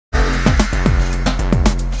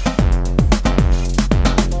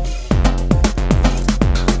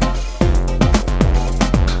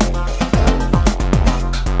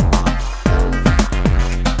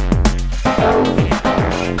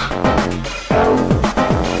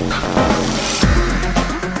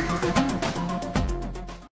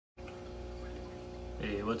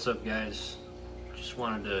What's up, guys? Just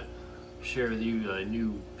wanted to share with you a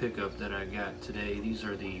new pickup that I got today. These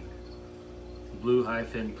are the blue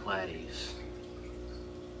highfin platies.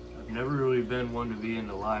 I've never really been one to be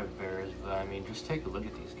into live bears, but I mean, just take a look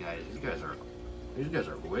at these guys. These guys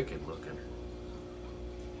are wicked looking.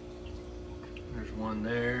 There's one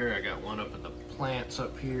there. I got one up in the plants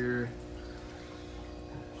up here.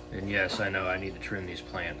 And yes, I know I need to trim these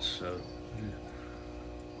plants, so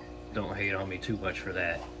don't hate on me too much for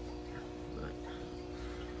that. But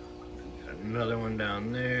got another one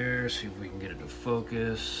down there. See if we can get it to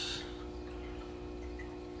focus.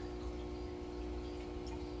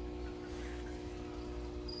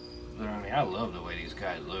 But I mean, I love the way these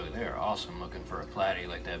guys look. They're awesome looking for a platy,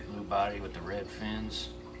 like that blue body with the red fins.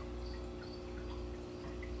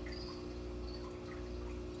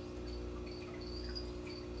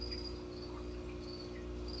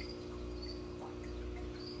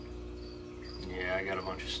 Yeah, I got a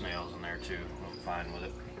bunch of snails in there too. I'm fine with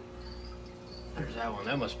it. There's that one.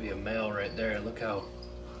 That must be a male right there. Look how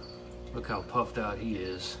puffed out he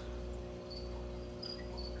is.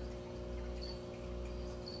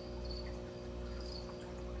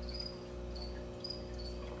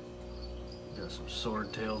 Got some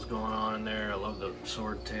sword tails going on in there. I love the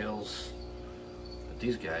sword tails. But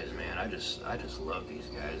these guys, man, I just love these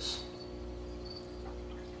guys.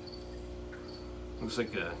 Looks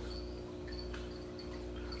like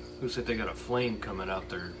they got a flame coming out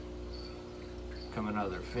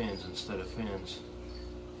of their fins instead of fins.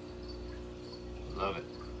 Love it.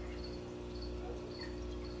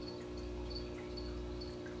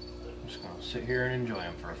 I'm just gonna sit here and enjoy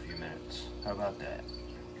them for a few minutes. How about that?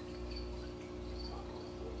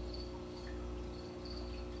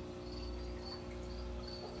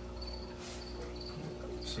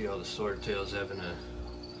 See all the swordtails having a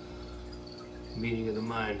meeting of the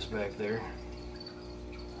minds back there.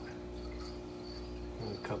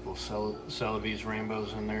 A couple Celebes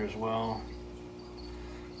rainbows in there as well.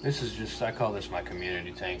 This is just, I call this my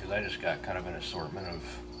community tank because I just got kind of an assortment of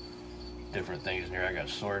different things in here. I got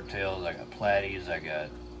swordtails, I got platies, I got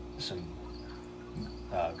some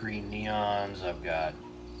green neons, I've got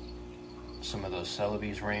some of those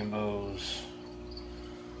Celebes rainbows.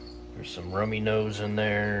 There's some rummy nose in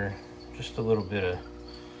there. Just a little bit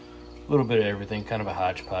of everything, kind of a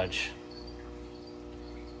hodgepodge.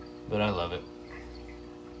 But I love it.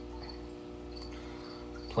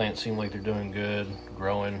 Plants seem like they're doing good,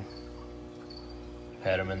 growing.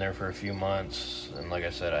 Had them in there for a few months, and like I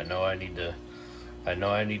said, I know I need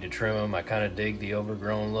to trim them. I kind of dig the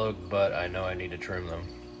overgrown look, but I know I need to trim them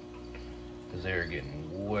because they are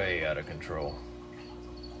getting way out of control.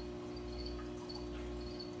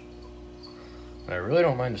 But I really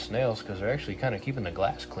don't mind the snails because they're actually kind of keeping the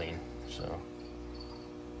glass clean. So,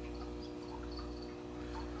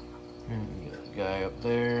 and you got a guy up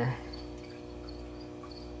there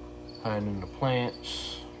hiding in the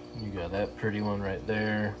plants. You got that pretty one right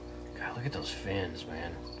there. God, look at those fins,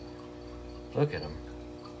 man. Look at them.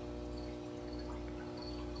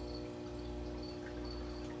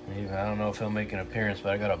 I don't know if he'll make an appearance,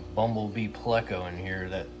 but I got a bumblebee pleco in here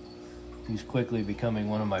that he's quickly becoming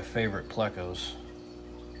one of my favorite plecos.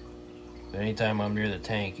 Anytime I'm near the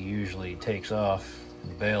tank, he usually takes off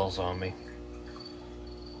and bails on me.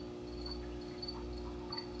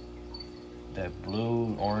 That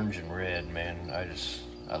blue, orange, and red, man,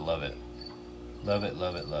 I love it. Love it,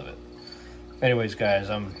 love it, love it. Anyways, guys,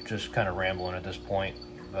 I'm just kind of rambling at this point,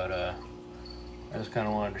 but I just kind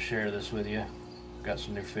of wanted to share this with you. Got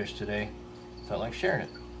some new fish today. Felt like sharing it.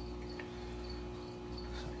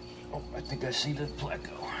 Oh, I think I see the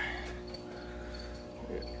pleco.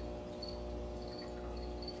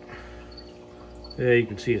 Yeah, you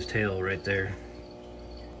can see his tail right there.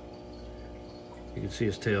 You can see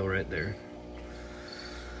his tail right there.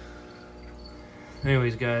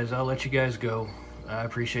 Anyways, guys, I'll let you guys go. I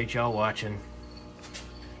appreciate y'all watching,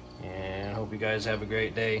 and hope you guys have a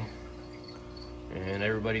great day, and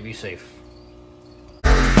everybody be safe.